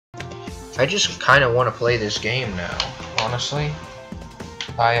I just kind of want to play this game now, honestly.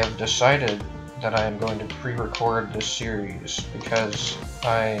 I have decided that I am going to pre-record this series because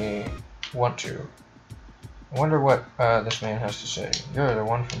I want to. I wonder what this man has to say. You're the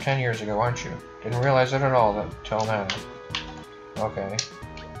one from 10 years ago, aren't you? Didn't realize it at all until now. Okay.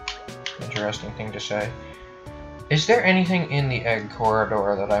 Interesting thing to say. Is there anything in the egg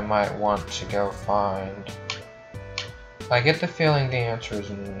corridor that I might want to go find? I get the feeling the answer is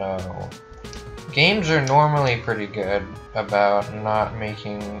no. Games are normally pretty good about not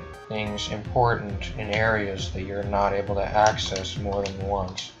making things important in areas that you're not able to access more than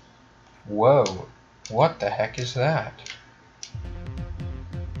once. Whoa, what the heck is that?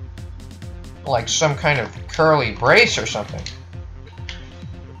 Like some kind of curly brace or something.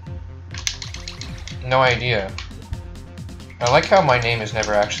 No idea. I like how my name is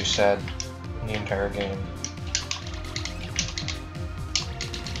never actually said in the entire game.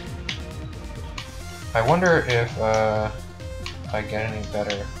 I wonder if I get any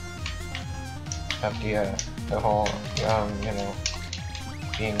better at the whole, you know,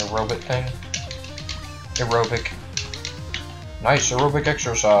 being aerobic thing. Aerobic. Nice aerobic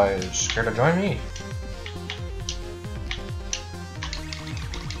exercise. Care to join me?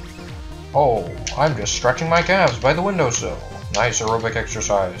 Oh, I'm just stretching my calves by the windowsill. Nice aerobic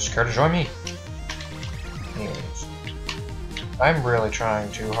exercise. Care to join me? Anyways. I'm really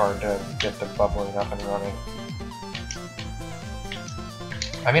trying too hard to get the bubbling up and running.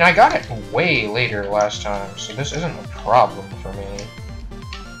 I mean, I got it way later last time, so this isn't a problem for me.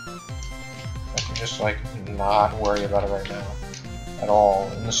 I can just, like, not worry about it right now. At all.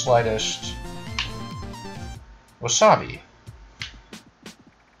 In the slightest. Wasabi.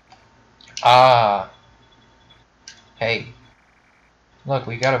 Ah. Hey. Look,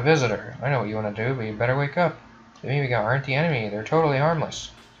 we got a visitor. I know what you want to do, but you better wake up. The Mimiga aren't the enemy. They're totally harmless.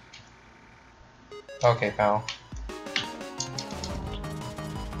 Okay, pal.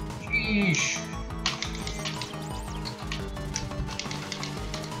 Sheesh.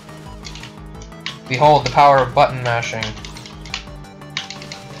 Behold the power of button mashing.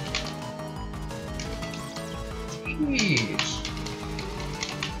 Jeez.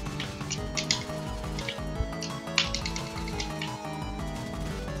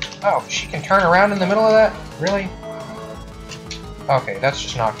 Oh, she can turn around in the middle of that? Really? Okay, that's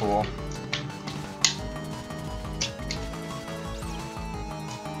just not cool.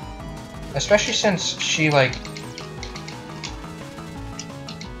 Especially since she, like...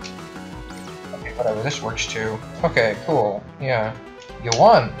 Okay, whatever, this works too. Okay, cool. Yeah. You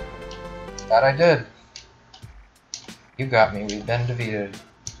won! That I did. You got me, we've been defeated.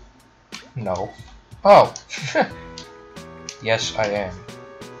 No. Oh! Yes, I am.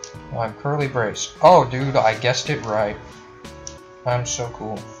 I'm Curly Brace. Oh, dude, I guessed it right. I'm so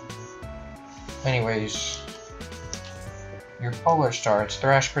cool. Anyways. Your Polar Star, it's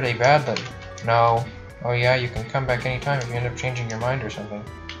thrashed pretty badly. No. Oh yeah, you can come back anytime if you end up changing your mind or something.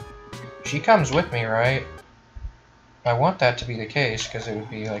 She comes with me, right? I want that to be the case, because it would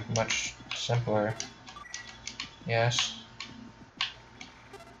be, like, much simpler. Yes.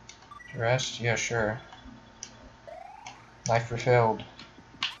 Rest? Yeah, sure. Life refilled.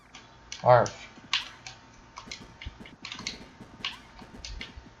 Arf.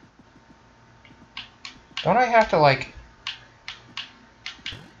 Don't I have to, like...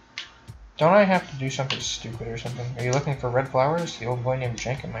 Don't I have to do something stupid or something? Are you looking for red flowers? The old boy named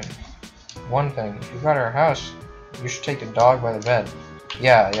Jenkins might... One thing, if you got our house, you should take the dog by the bed.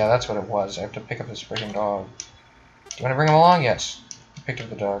 Yeah, that's what it was. I have to pick up this freaking dog. Do you want to bring him along? Yes. I picked up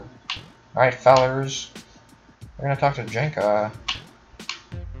the dog. Alright, fellers. We're gonna talk to Jenka.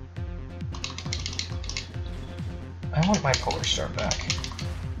 I want my Polar Star back.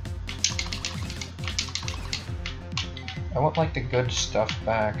 I want, like, the good stuff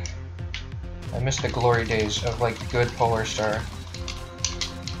back. I miss the glory days of, like, good Polar Star.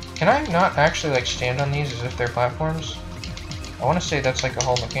 Can I not actually, like, stand on these as if they're platforms? I want to say that's, like, a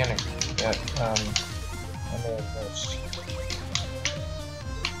whole mechanic that, I may have missed.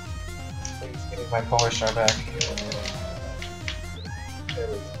 Please give me my Polar Star back. There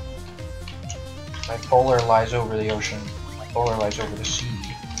we go. My polar lies over the ocean. My polar lies over the sea.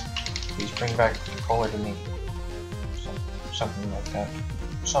 Please bring back the polar to me. Something like that.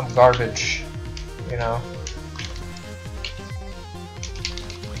 Some garbage, you know.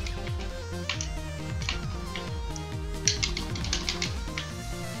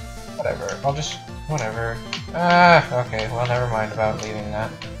 Whatever. I'll just... whatever. Okay. Well, never mind about leaving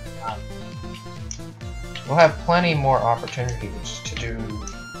that. We'll have plenty more opportunities to do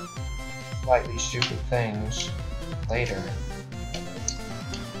slightly stupid things later.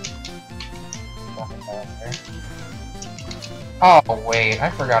 nothing down here. Oh, wait, I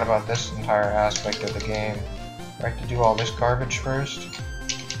forgot about this entire aspect of the game. I have to do all this garbage first.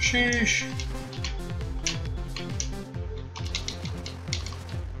 Sheesh.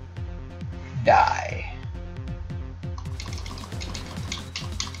 Die.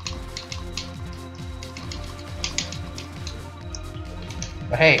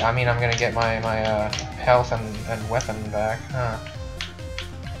 But hey, I mean, I'm gonna get my health and weapon back, huh?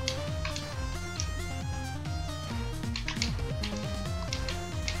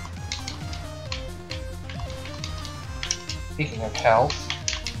 Speaking of health,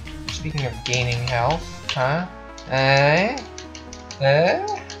 speaking of gaining health, huh?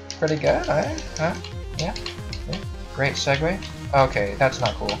 Pretty good, huh? Yeah? Great segue. Okay, that's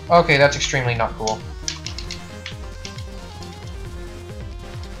not cool. Okay, that's extremely not cool.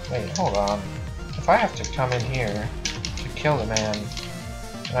 Wait, hold on. If I have to come in here to kill the man,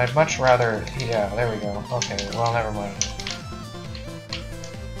 then I'd much rather... Yeah, there we go. Okay, well, never mind.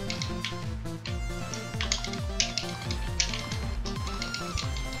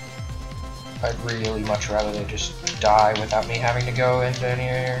 I'd really much rather they just die without me having to go into any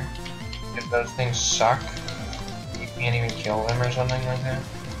here. If those things suck, you can't even kill them or something like that.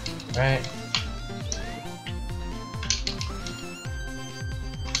 Right?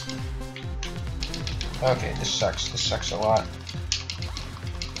 Okay, this sucks. This sucks a lot.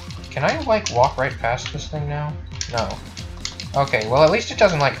 Can I, like, walk right past this thing now? No. Okay, well, at least it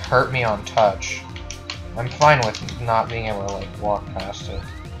doesn't, like, hurt me on touch. I'm fine with not being able to, like, walk past it.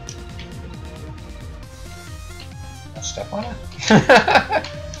 I'll step on it?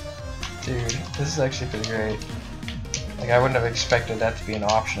 Dude, this is actually pretty great. Like, I wouldn't have expected that to be an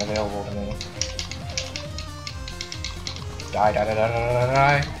option available to me. Die, die, die, die, die,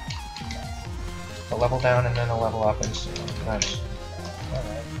 die, die. A level down and then a level up instantly. Nice.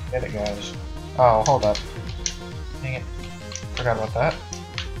 Alright, get it, guys. Oh, hold up. Dang it. Forgot about that.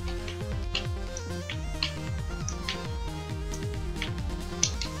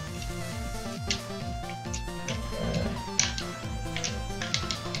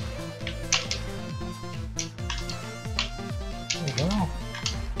 There we go.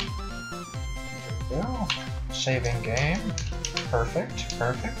 There we go. Saving game. Perfect,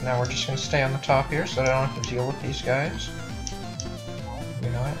 perfect. Now we're just going to stay on the top here so I don't have to deal with these guys. You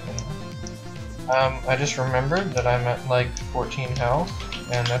know it, I just remembered that I'm at like 14 health,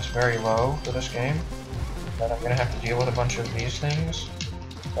 and that's very low for this game. That I'm going to have to deal with a bunch of these things.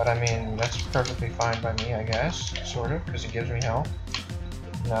 But I mean, that's perfectly fine by me, I guess, sort of, because it gives me health.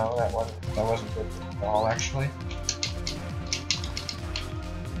 No, that wasn't good at all, actually.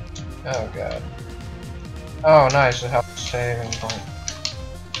 Oh god. Oh, nice, a health saving point.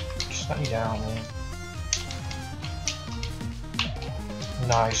 Just let me down, man.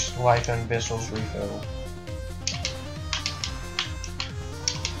 Nice, life and Bissell's refill.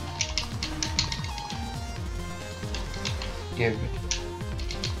 Give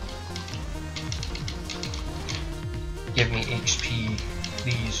me HP,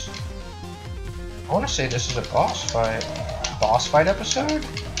 please. I want to say this is a boss fight. Boss fight episode?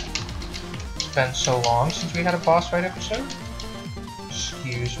 It's been so long since we had a boss fight episode.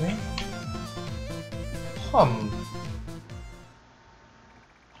 Excuse me.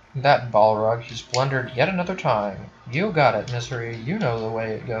 That Balrog, he's blundered yet another time. You got it, Misery. You know the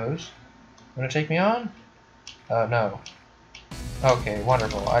way it goes. Wanna take me on? No. Okay,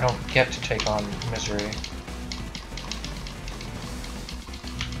 wonderful. I don't get to take on Misery.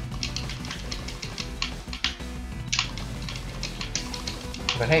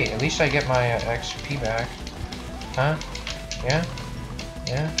 But hey, at least I get my XP back. Huh? Yeah?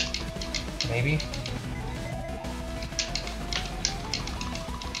 Yeah? Maybe?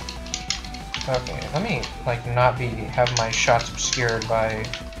 Okay, let me, like, not have my shots obscured by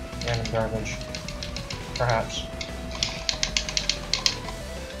random garbage. Perhaps.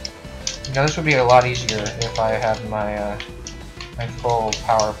 Now this would be a lot easier if I had my, my full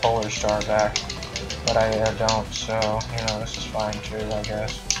power Polar Star back. But I don't, so, you know, this is fine too, I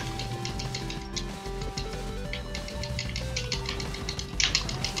guess.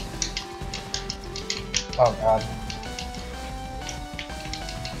 Oh god.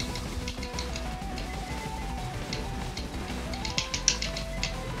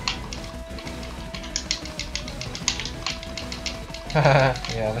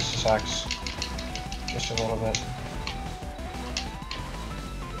 Yeah, this sucks. Just a little bit.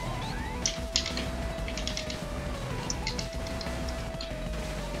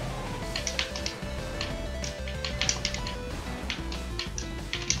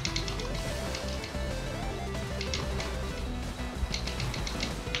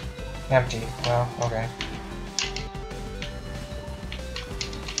 Empty. Well, okay.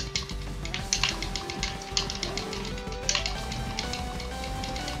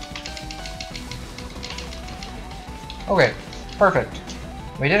 Okay, perfect.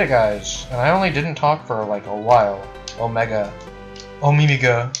 We did it, guys. And I only didn't talk for like a while. Omega.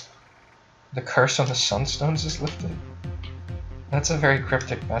 Omega. The curse on the Sunstones is lifted. That's a very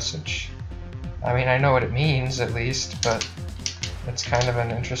cryptic message. I mean, I know what it means, at least, but it's kind of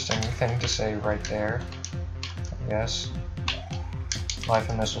an interesting thing to say right there, I guess. Life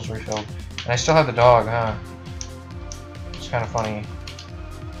and missiles refilled. And I still have the dog, huh? It's kind of funny.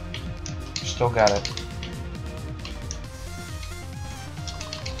 Still got it.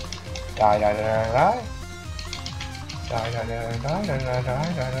 Die, die, die, die, die. Die, die, die, die, die, die,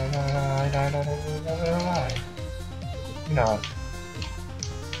 die, die, die, die. You know what?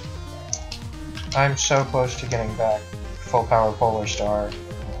 I'm so close to getting back full power Polar Star.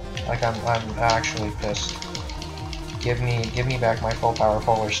 Like I'm actually pissed. Give me back my full power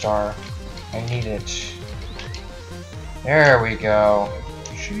Polar Star. I need it. There we go.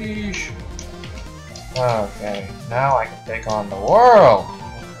 Sheesh. Okay, now I can take on the world.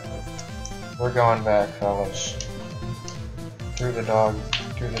 We're going back, fellas. Through the doggy,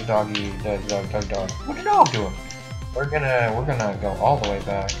 dog. What the dog doing? We're gonna go all the way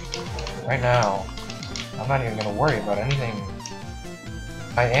back. Right now. I'm not even gonna worry about anything.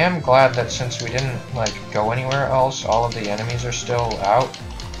 I am glad that since we didn't like go anywhere else, all of the enemies are still out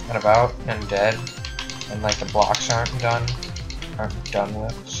and about and dead, and like the blocks aren't done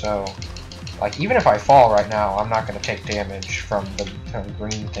with. So, like even if I fall right now, I'm not gonna take damage from the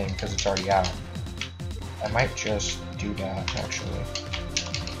green thing because it's already out. I might just do that actually.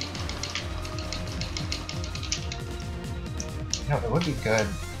 No, it would be good.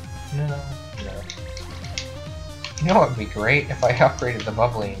 No. You know what would be great? If I upgraded the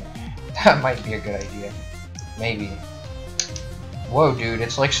bubbling. That might be a good idea. Maybe. Whoa, dude,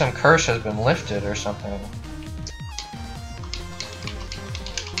 it's like some curse has been lifted or something.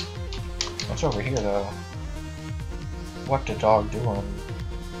 What's over here, though? What the dog doing?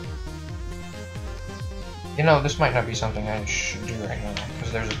 You know, this might not be something I should do right now,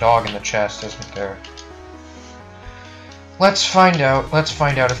 because there's a dog in the chest, isn't there? Let's find out. Let's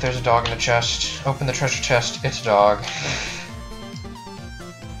find out if there's a dog in the chest. Open the treasure chest. It's a dog.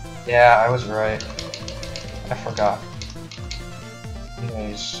 Yeah, I was right. I forgot.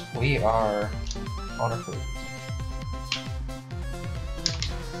 Anyways, we are on a cruise.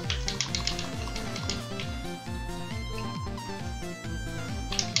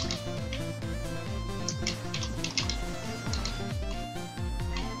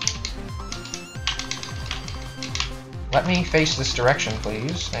 Let me face this direction,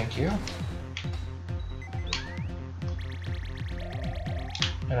 please. Thank you.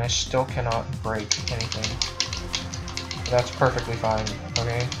 And I still cannot break anything. That's perfectly fine,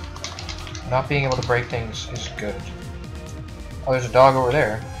 okay? Not being able to break things is good. Oh, there's a dog over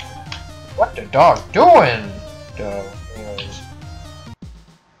there. What the dog doing? Anyways.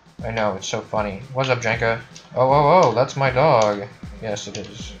 I know, it's so funny. What's up, Jenka? Oh, that's my dog. Yes, it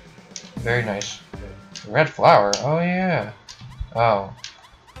is. Very nice. Red flower? Oh, yeah. Oh.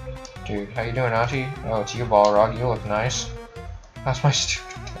 Dude, how you doing, Auntie? Oh, it's you, Balrog. You look nice. That's my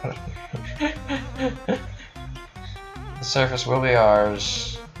stupid dog. The surface will be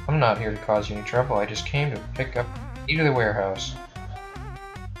ours. I'm not here to cause you any trouble. I just came to pick up key to the warehouse.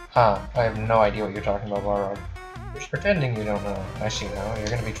 Huh. I have no idea what you're talking about, Balrog. You're just pretending you don't know. I see now. You're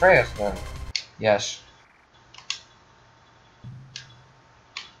gonna betray us, then. Yes.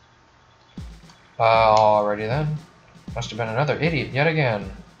 Alrighty then. Must have been another idiot yet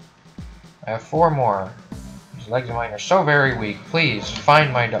again. I have 4 more. These legs of mine are so very weak. Please,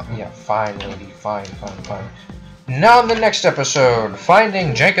 find my dog. Yeah, fine, lady. Fine. Now in the next episode,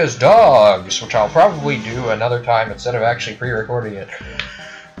 finding Jenka's dogs, which I'll probably do another time instead of actually pre-recording it.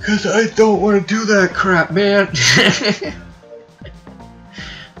 Because I don't want to do that crap, man.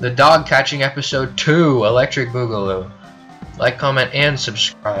 The dog catching episode 2, Electric Boogaloo. Like, comment, and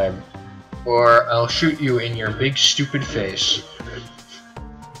subscribe. Or I'll shoot you in your big stupid face.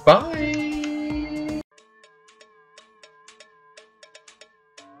 Bye!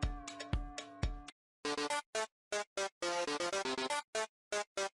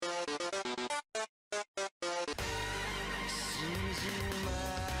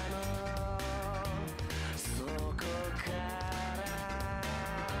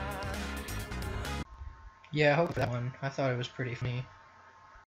 Yeah, I hope that one. I thought it was pretty funny.